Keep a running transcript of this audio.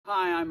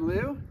Hi, I'm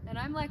Lou. And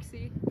I'm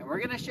Lexi. And we're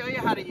going to show you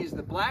how to use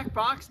the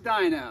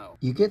BlackBoxDyno.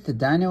 You get the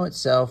dyno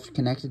itself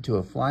connected to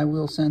a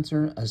flywheel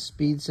sensor, a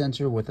speed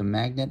sensor with a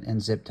magnet,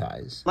 and zip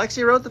ties.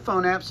 Lexi wrote the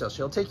phone app, so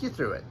she'll take you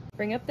through it.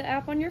 Bring up the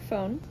app on your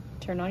phone,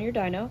 turn on your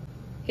dyno,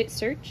 hit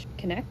search,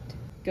 connect,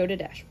 go to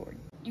dashboard.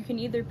 You can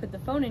either put the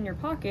phone in your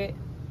pocket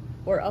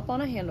or up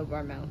on a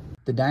handlebar mount.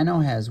 The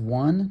dyno has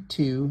 1,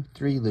 2,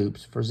 3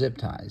 loops for zip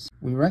ties.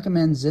 We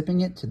recommend zipping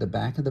it to the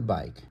back of the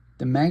bike.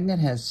 The magnet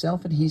has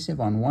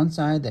self-adhesive on one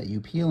side that you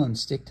peel and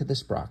stick to the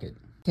sprocket.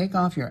 Take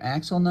off your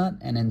axle nut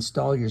and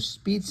install your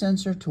speed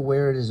sensor to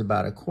where it is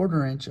about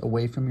 1/4 inch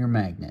away from your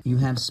magnet. You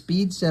have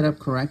speed set up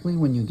correctly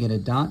when you get a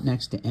dot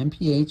next to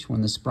MPH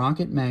when the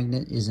sprocket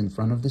magnet is in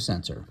front of the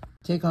sensor.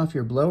 Take off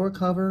your blower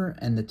cover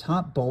and the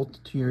top bolt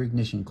to your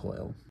ignition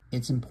coil.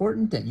 It's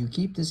important that you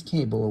keep this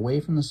cable away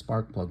from the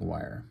spark plug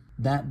wire.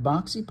 That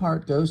boxy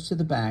part goes to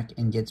the back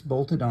and gets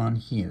bolted on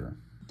here.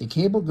 The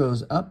cable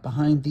goes up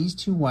behind these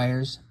 2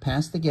 wires,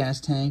 past the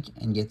gas tank,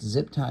 and gets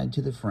zip tied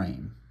to the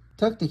frame.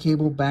 Tuck the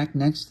cable back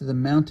next to the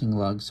mounting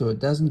lug so it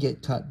doesn't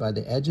get cut by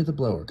the edge of the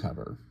blower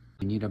cover.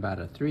 You need about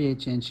a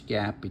 3/8 inch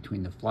gap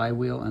between the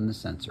flywheel and the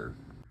sensor.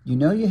 You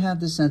know you have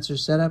the sensor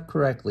set up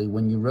correctly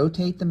when you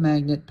rotate the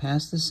magnet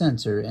past the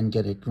sensor and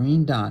get a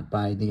green dot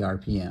by the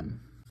RPM.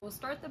 We'll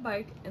start the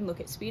bike and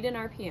look at speed and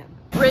RPM.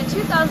 We're at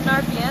 2,000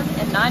 RPM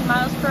and 9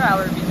 miles per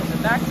hour because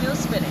the back wheel's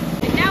spinning.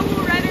 And now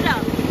we'll rev it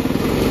up.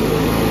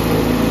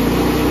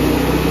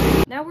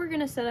 Now we're going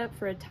to set up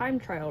for a time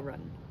trial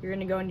run. You're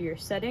going to go into your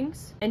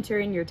settings, enter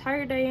in your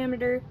tire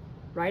diameter,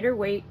 rider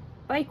weight,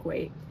 bike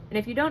weight, and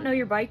if you don't know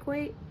your bike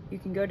weight, you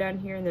can go down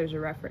here and there's a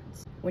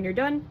reference. When you're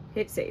done,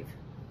 hit save.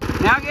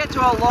 Now get to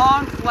a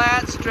long,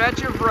 flat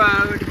stretch of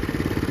road,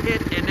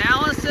 hit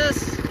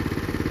analysis,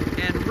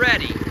 and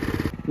ready.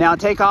 Now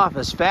take off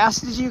as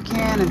fast as you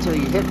can until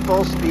you hit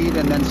full speed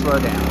and then slow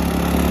down.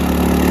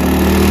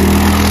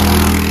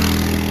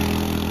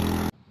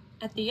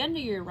 At the end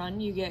of your run,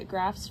 you get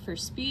graphs for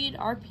speed,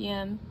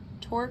 RPM,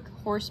 torque,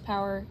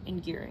 horsepower,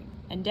 and gearing.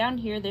 And down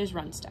here, there's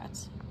run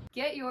stats.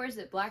 Get yours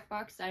at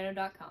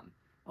BlackBoxDyno.com.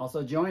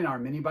 Also join our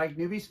Minibike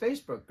Newbies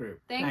Facebook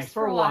group. Thanks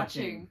for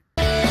watching.